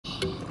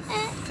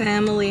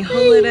Family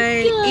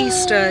holiday,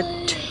 Easter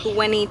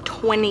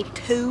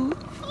 2022.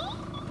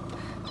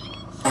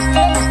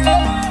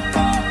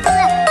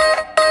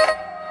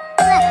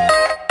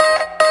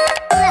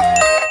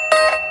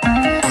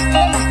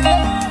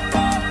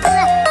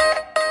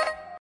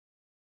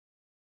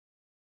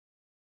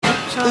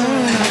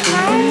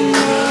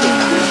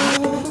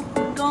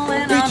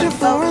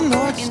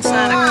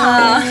 Inside a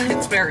car.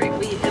 It's very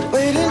weird. No,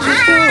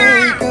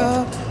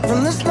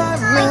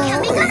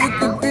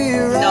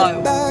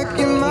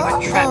 you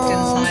were trapped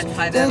inside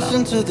forever.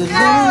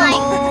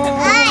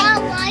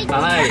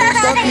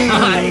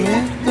 Hi.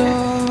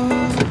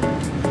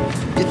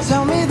 You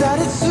tell me that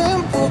it's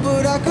simple,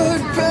 but I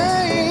could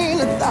paint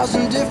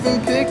 1,000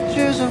 different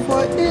pictures of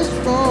what is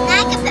wrong.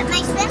 I can put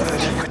my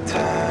Spencer.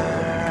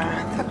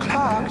 Turn the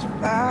clocks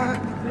back.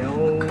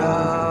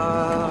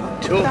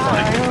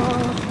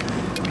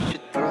 We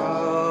should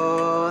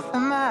throw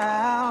them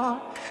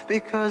out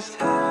because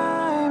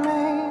time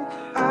ain't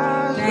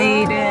as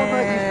Made long,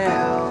 but you it.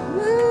 filled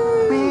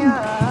me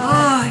up.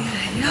 Oh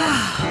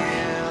yeah.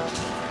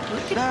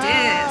 Look at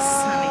this,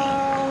 honey.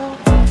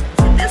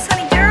 Look at this,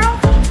 honey girl.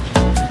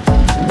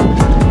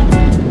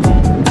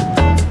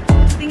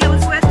 Think it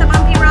was worth the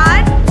bumpy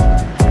ride?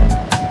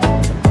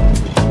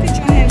 Put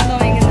your hair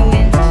blowing in the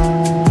wind.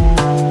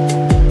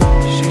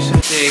 She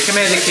said, "Hey, come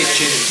out of the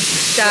kitchen."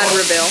 Dad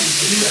rebel.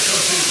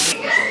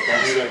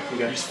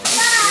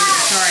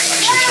 Sorry.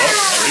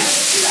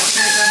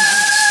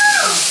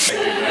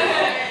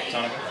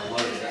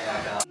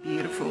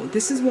 Beautiful.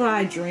 This is what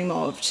I dream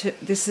of.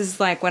 This is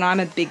like when I'm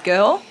a big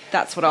girl,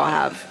 that's what I'll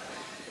have.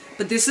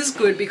 But this is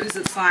good because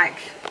it's like,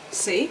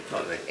 see,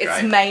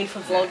 it's made for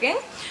vlogging.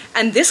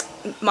 And this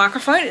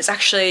microphone is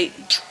actually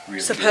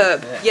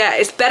superb. Yeah,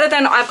 it's better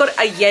than, I've got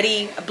a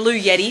Yeti, a blue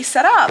Yeti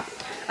set up.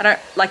 I don't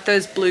like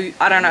those blue,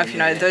 I don't know if you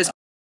know, those.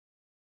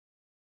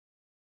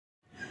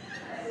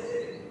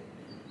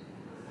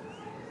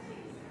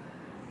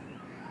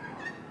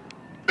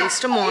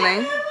 Easter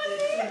morning,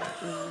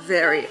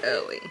 very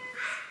early.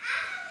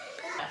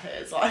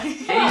 What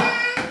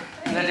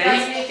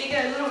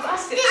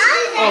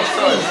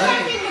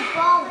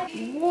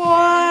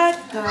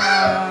the?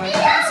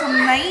 That's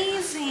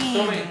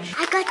amazing.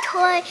 I got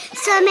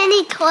so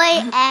many toy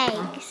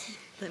eggs.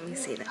 Let me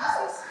see that.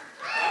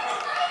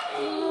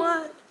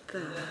 What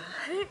the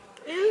heck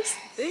is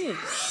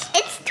this?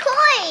 It's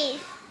toys.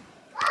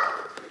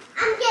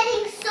 I'm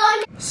getting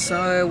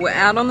So we're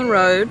out on the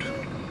road.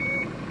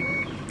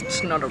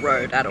 It's not a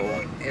road at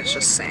all. It's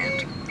just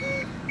sand.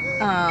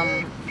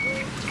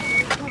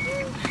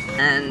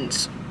 And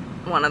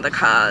one of the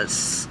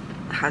cars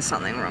has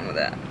something wrong with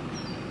it.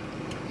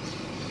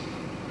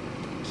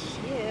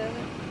 Cute.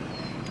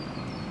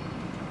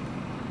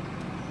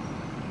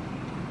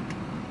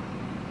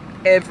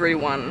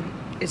 Everyone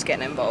is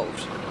getting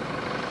involved.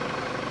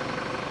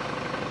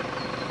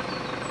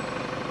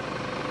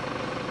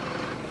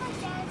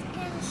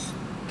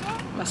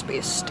 Must be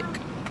a stick.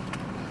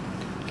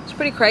 It's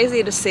pretty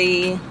crazy to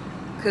see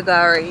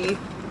K'gari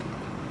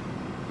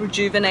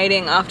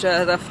rejuvenating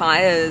after the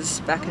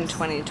fires back in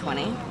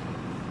 2020.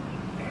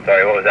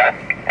 Sorry, what was that?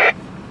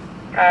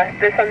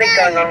 There's something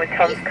going on with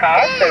Tom's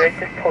car, so they've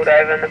just pulled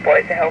over and the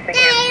boys are helping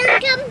him.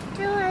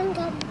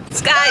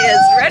 Sky is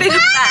ready to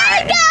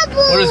fly.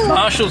 What does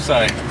Marshall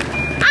say?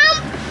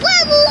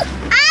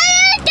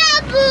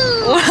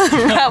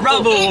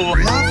 Rubble.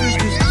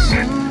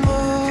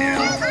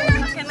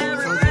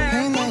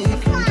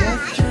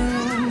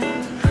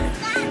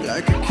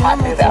 I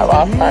knew that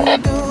last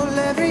time.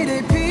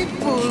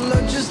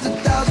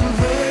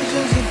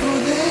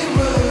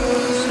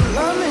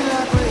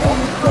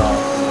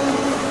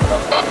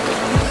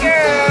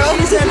 Girl.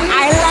 She's an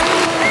island.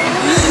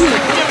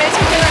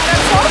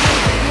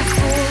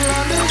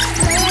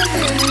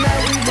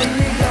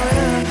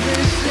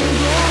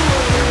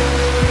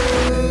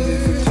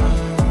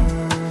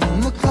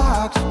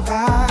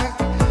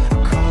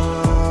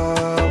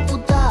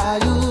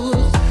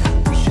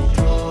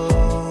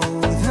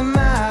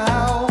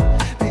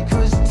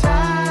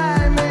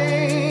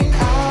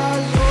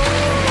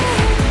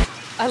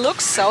 I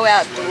look so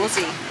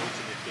outdoorsy.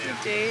 You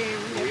do.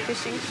 You're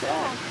fishing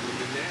shore.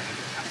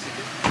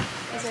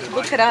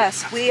 Look at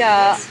us. We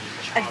are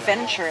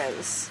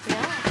adventurers.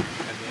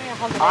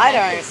 I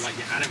don't.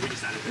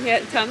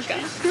 Yeah,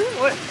 Tonka.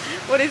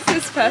 What is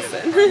this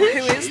person? Who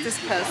is this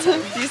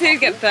person? You need to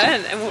get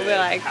burnt and we'll be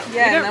like, Yeah, we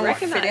and don't then we'll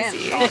fit recognise in.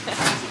 you. I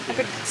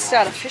could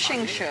start a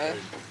fishing show.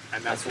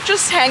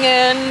 Just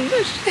hanging.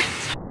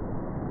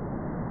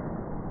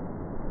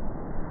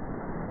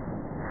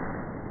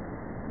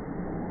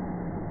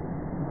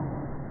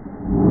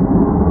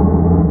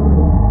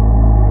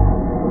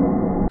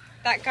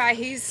 That guy,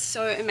 he's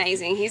so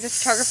amazing. He's a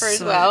photographer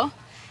as well.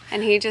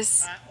 And he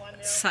just...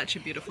 Such a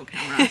beautiful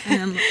camera.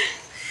 And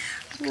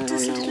look at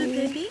this little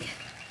baby.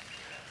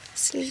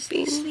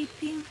 Sleeping.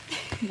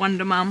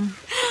 Wonder Mum.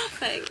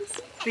 Thanks.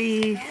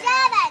 The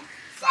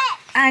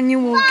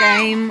annual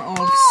game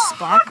of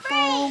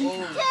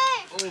Sparkball.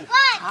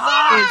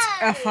 It's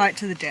a fight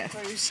to the death.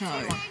 So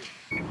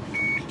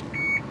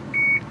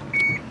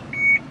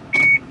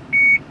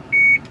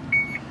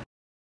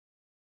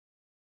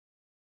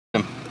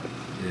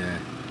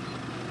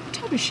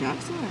type of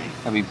sharks are they?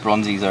 That'd be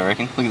bronzies, I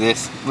reckon. Look at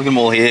this. Look at them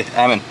all here.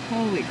 Salmon.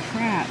 Holy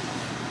crap.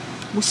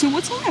 Well, so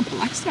what's all that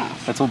black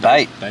stuff? That's all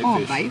bait.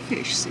 Oh, bait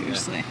fish,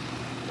 seriously.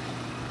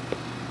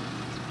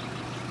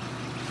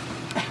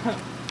 Yeah.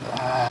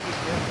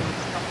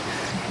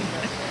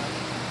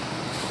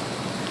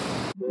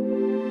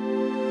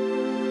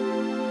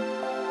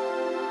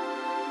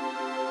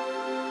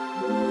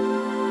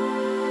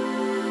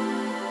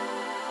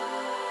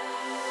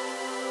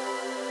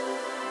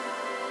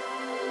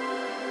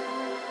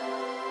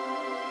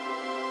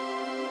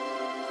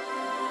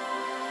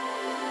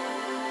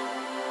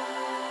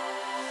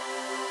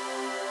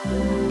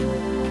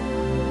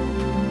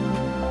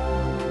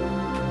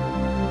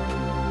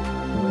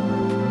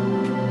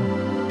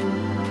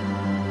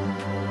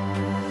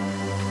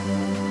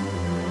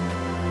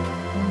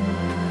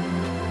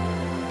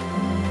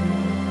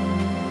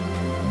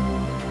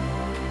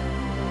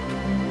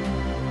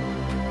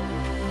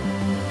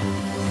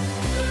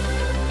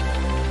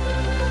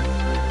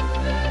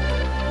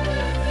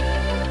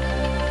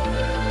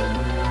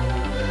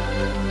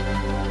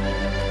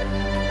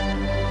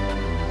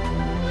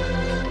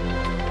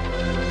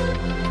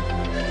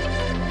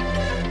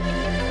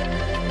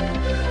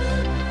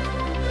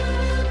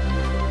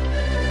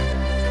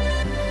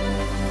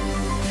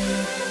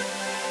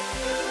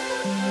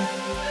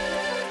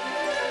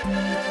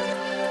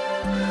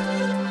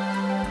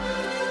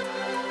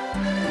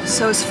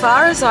 So as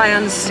far as I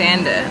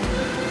understand it,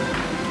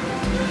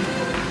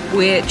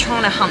 we're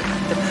trying to hunt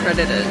the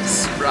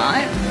predators,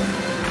 right?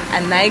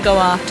 And they go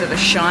after the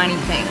shiny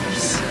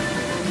things.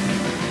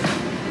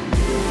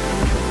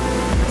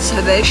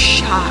 So there's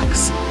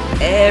sharks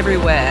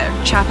everywhere.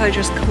 Chapo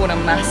just caught a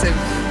massive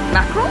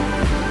mackerel.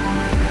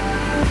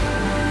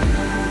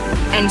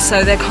 And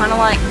so they're kind of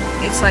like,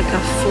 it's like a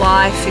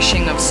fly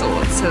fishing of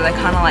sorts. So they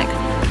kind of like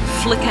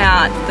flick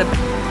out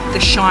the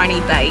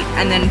shiny bait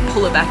and then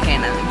pull it back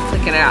in and then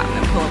flick it out and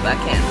then pull it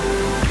back in.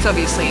 It's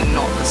obviously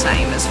not the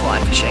same as fly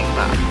fishing,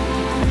 but...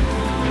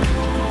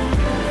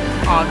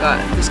 Oh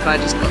god, this guy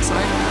just got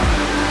something.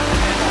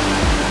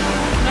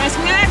 Nice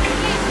Mac!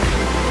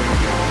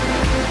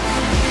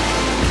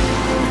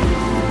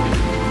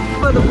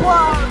 For the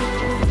vlog!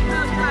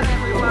 Well done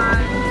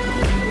everyone!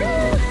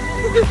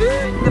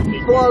 The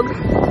vlog.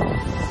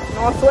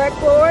 Nice work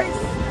boys.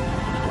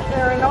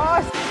 Very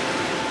nice.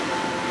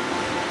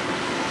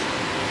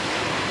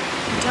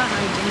 I don't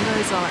know,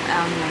 dingoes are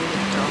our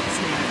native dogs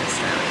here in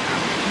Australia.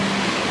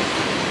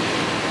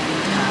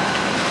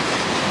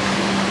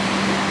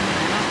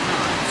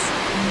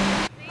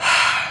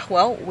 And,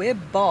 well, we're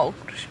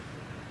bogged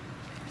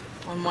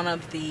on one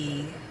of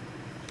the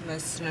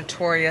most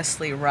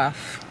notoriously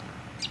rough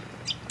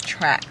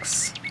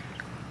tracks.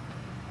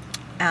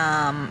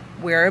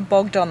 We're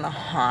bogged on the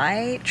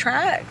high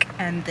track,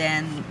 and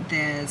then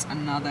there's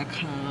another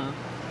car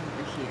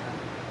over here.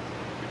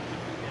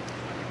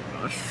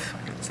 If I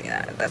can see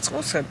that, that's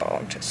also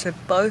bogged. So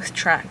both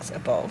tracks are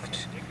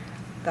bogged.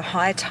 The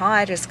high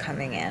tide is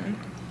coming in.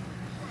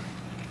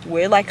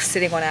 We're like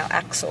sitting on our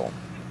axle.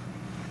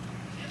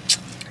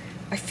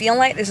 I feel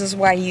like this is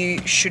why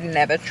you should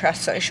never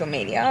trust social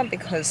media,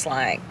 because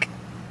like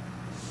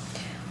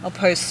I'll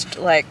post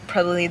like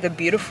probably the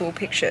beautiful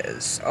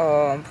pictures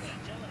of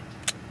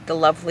the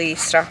lovely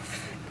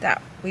stuff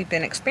that we've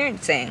been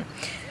experiencing,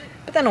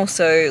 but then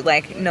also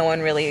like no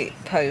one really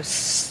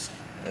posts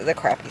the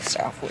crappy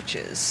stuff, which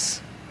is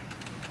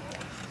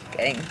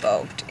getting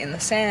bogged in the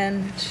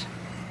sand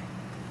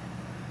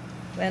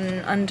when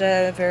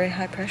under very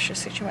high pressure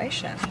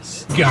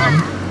situations.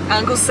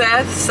 Uncle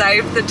Seth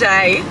saved the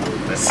day,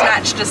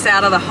 snatched us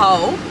out of the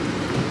hole,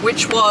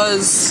 which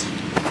was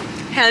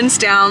hands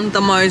down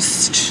the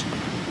most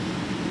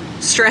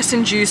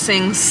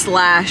stress-inducing /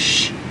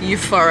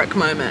 euphoric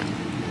moment.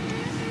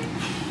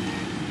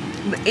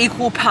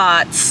 Equal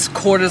parts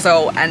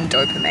cortisol and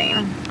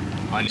dopamine.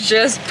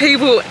 Just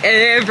people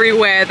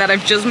everywhere that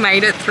have just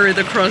made it through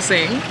the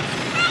crossing.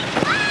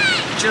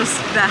 Just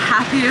the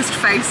happiest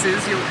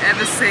faces you'll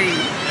ever see.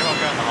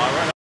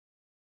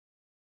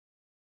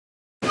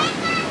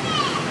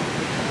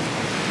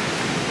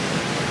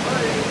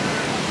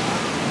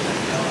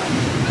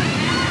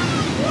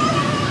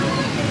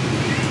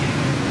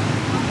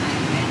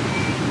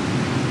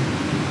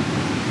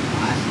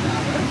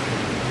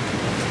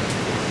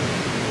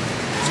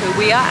 So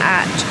we are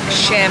at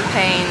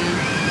Champagne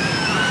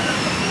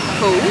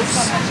Pools,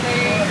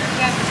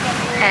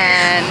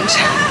 and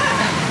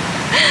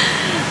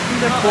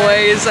the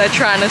boys are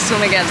trying to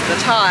swim against the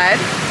tide,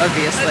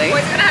 obviously. The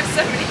boys are gonna have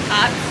so many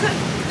parts.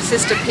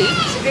 Sister Pete.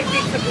 She's a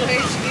big for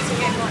blue, she's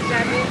getting like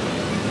David.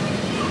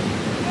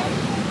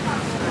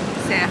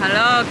 Say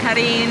hello,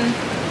 Karin.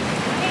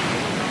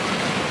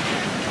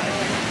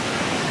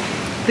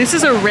 This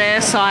is a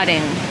rare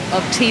sighting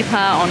of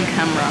Tipa on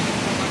camera.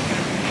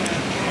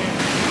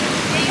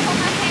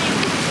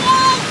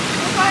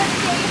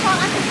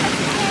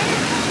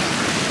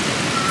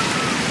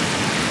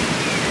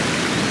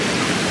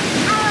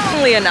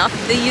 Funnily enough,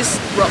 these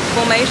rock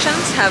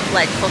formations have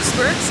like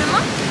phosphorus in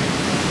them.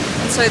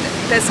 so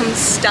there's some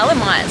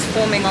stalagmites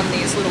forming on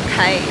these little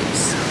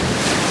caves,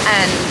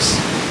 and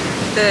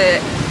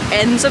the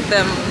ends of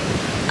them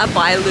are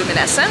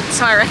bioluminescent.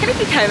 So I reckon if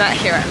you came out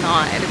here at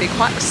night, it'd be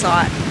quite a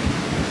sight.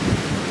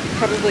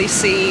 Probably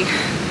see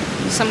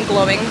some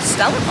glowing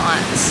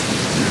stalagmites.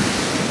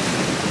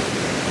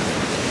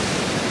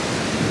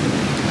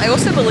 I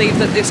also believe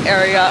that this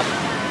area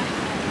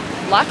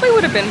likely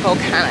would have been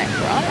volcanic,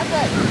 right?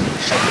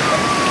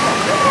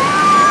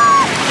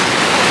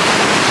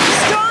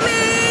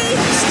 Stormy!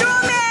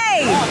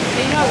 Stormy!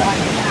 You know what?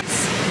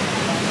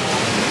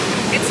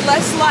 It's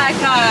less like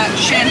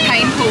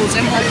champagne pools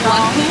and more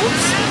blood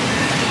pools.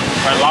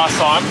 Right, last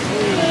time,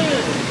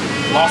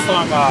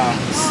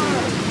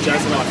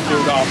 Jazz and I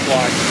filled up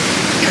like,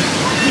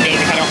 we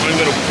had our own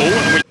little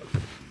pool.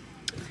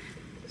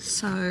 And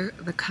so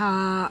the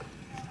car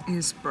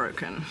is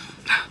broken.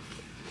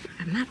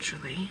 And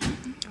naturally,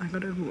 I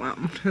got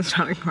overwhelmed and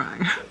started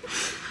crying.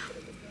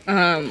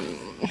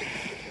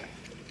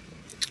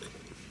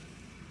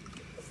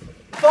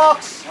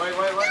 Fox! Wait.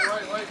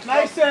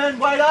 Mason,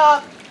 wait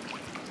up!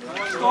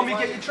 Stormy,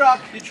 get your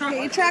truck. Get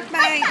your truck,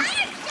 mate.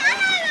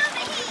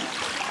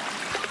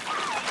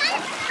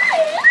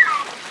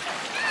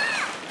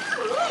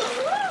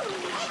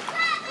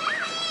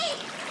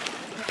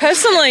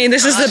 Personally,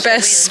 this is the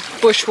best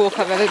bushwalk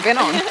I've ever been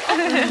on.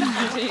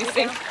 What do you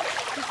think?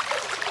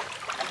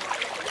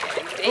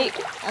 Deep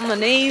on the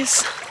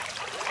knees.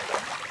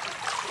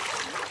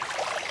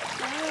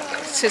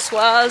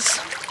 Sissoirs.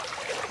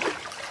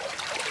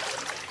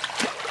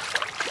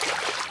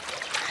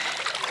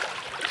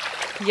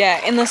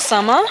 Yeah, in the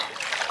summer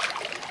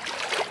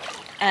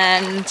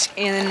and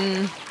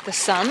in the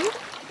sun,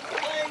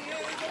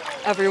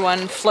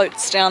 everyone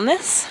floats down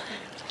this.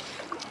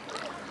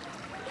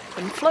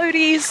 And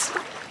floaties.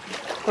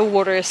 The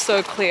water is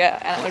so clear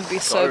and it would be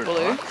so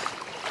blue. nice.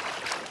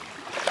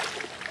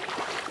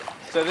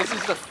 So this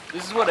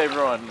is what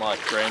everyone like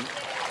dreams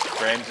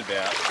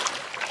about.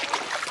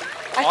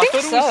 I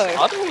think so. I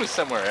thought it was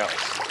somewhere else. I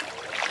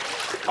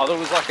thought it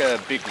was like a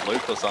big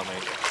loop or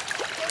something.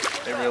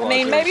 I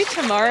mean, maybe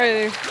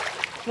tomorrow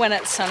when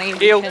it's sunny.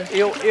 Eel.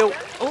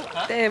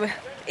 Oh, there we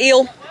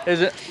eel.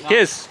 Is it?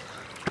 Yes.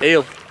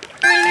 Eel.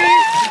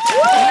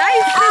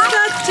 Life is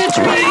such a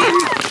dream.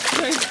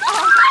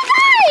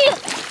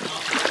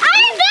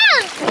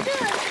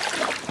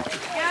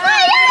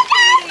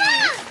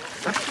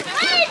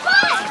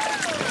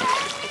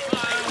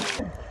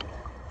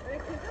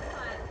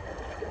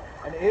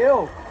 An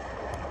eel.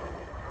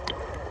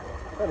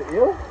 Is that an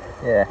eel?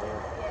 Yeah.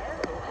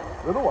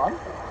 Little one.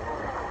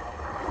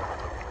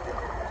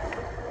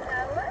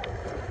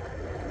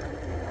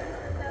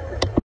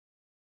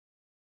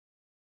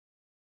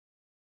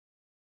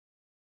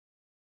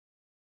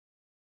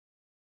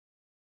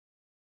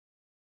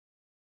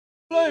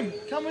 Bloom,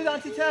 come with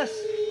Auntie Tess.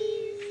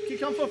 Can you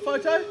come for a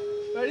photo?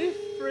 Ready?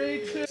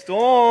 3, 2.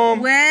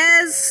 Storm!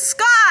 Where's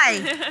Sky?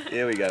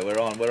 Here we go, we're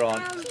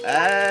on.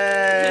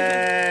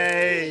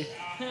 Hey!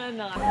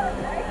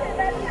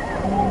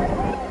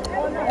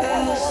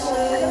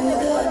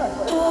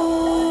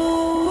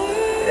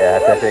 Yeah,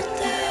 that's epic.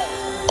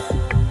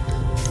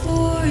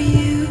 For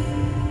you,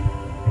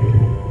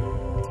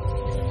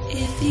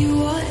 if you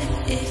want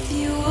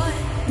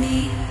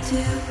me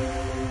to,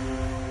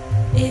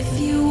 if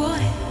you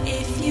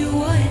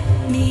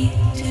want me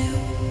to,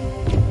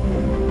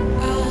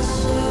 I'll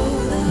show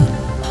the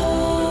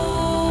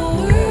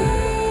whole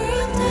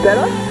world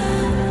down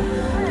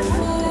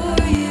for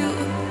you.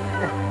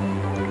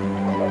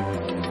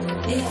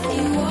 If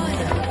you want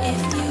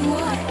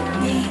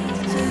me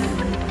to,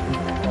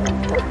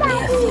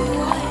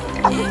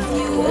 if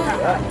you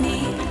want me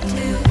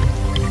to,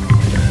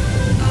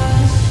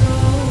 I'll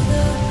show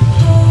the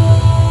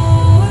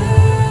whole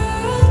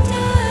world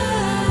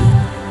down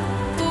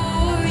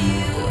for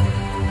you.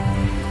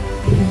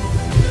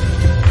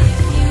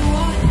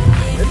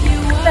 If you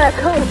want me to.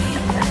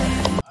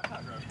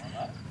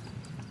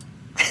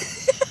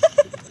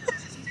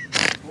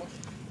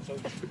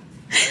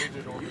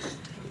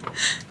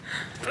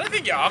 I don't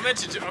think I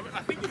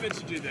think you meant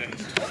to do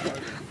this.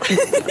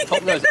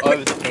 Top goes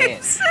over the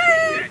pants.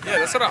 Yeah,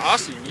 that's what I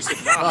asked you and you said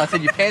no. No, I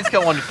said your pants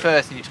go on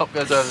first and your top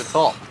goes over the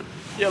top.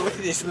 Yeah, look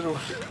at this little... You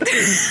went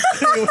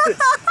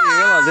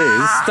like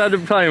this,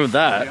 started playing with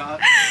that.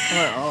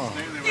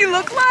 You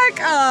look like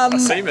A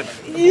seaman.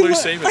 Blue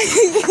seaman.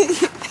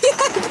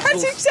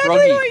 That's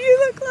exactly what you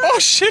look like. Oh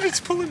shit, it's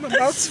pulling my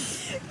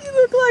nuts. You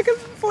look like a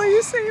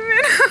blue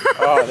seaman.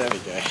 Oh, there we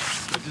go.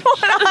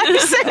 What I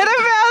said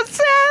about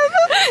Sam.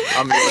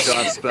 I'm your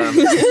giant sperm.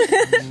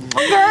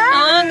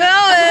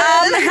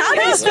 How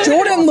does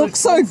Jorden look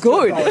so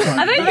good?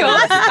 I think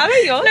yours.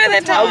 No,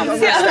 they're tops.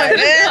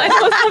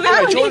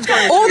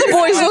 All the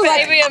boys look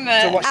like Baby a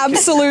minute.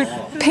 absolute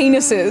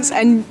penises,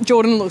 and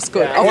Jorden looks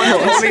good. I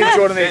want to give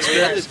Jordan the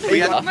experience.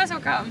 Might as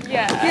well come.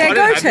 Yeah. Yeah,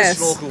 go Tess.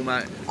 Snorkel,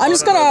 mate. I'm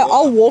just gonna.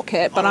 I'll walk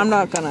it, but I'm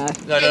not gonna.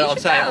 No, I'm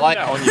saying like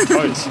On your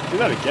toes. Do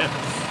that again.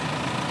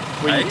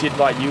 Where you did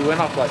like, you went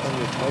up like on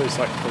your toes,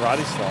 like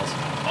karate styles.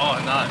 Oh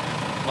no,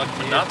 like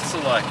the nuts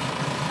are like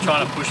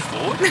trying to push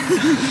forward.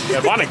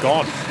 Yeah, mine are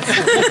gone.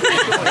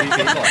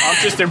 I've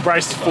just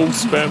embraced full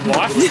sperm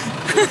life.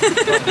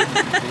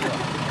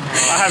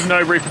 I have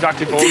no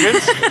reproductive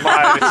organs.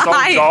 My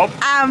sole job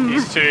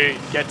is to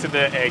get to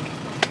the egg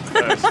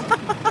first.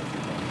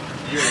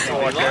 That's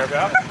all I care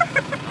about.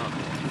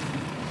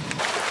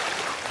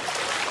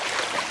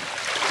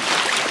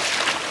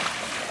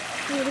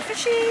 Little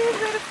fishy,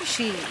 little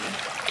fishy.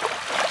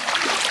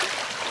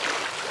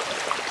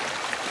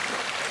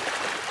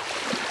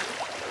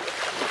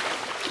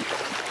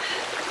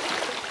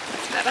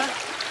 It's better.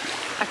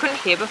 I couldn't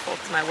hear before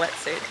because my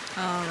wetsuit.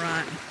 All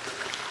right.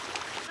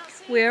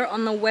 We're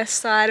on the west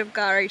side of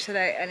K'gari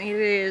today, and it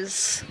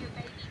is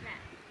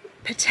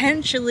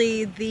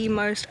potentially the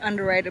most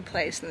underrated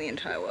place in the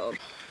entire world.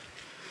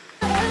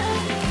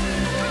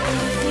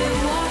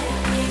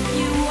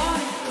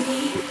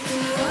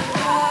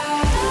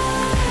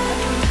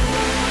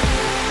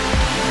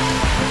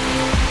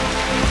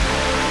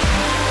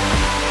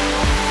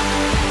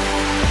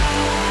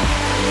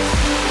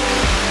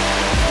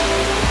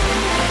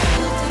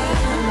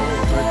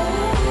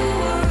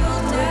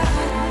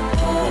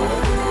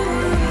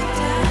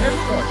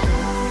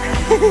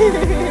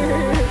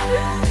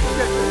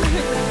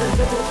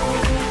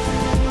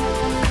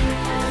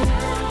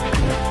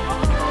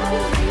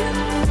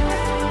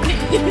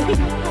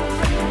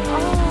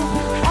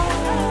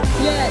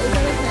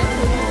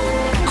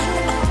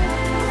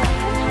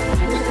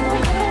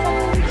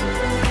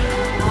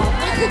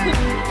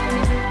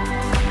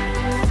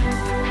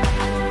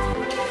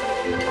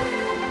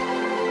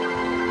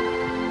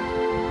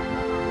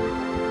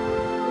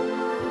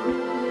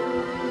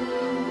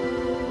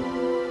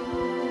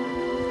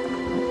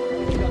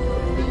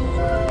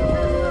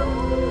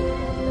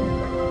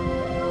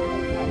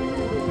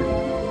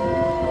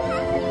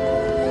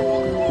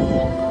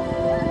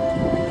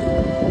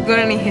 Got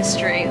any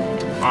history?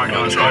 Alright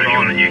guys, hold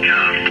on.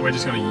 We're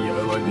just gonna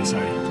YOLO this, eh?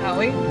 Are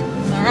we?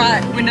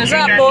 Alright, windows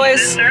up,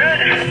 boys.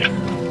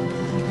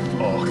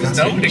 Oh, There's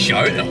no one to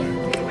show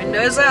though.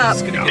 Windows up.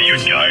 You would go,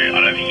 I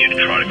don't think you'd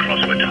try to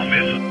cross where Tom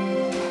is.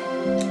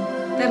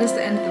 That is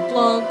the end of the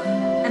vlog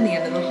and the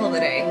end of the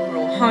holiday. We're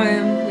all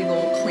home. We've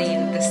all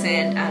cleaned the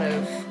sand out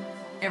of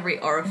every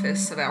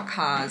orifice of our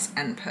cars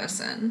and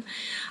person.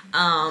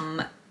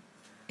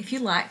 If you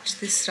liked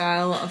this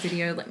style of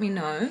video, let me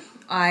know.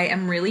 I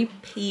am really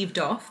peeved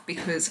off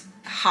because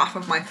half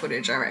of my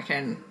footage, I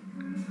reckon,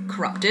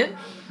 corrupted.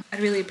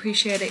 I'd really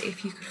appreciate it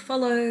if you could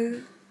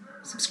follow,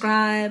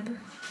 subscribe,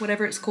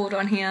 whatever it's called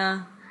on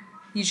here.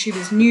 YouTube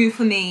is new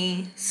for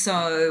me,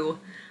 so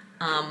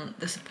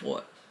the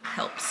support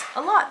helps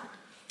a lot.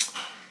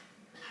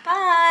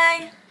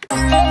 Bye!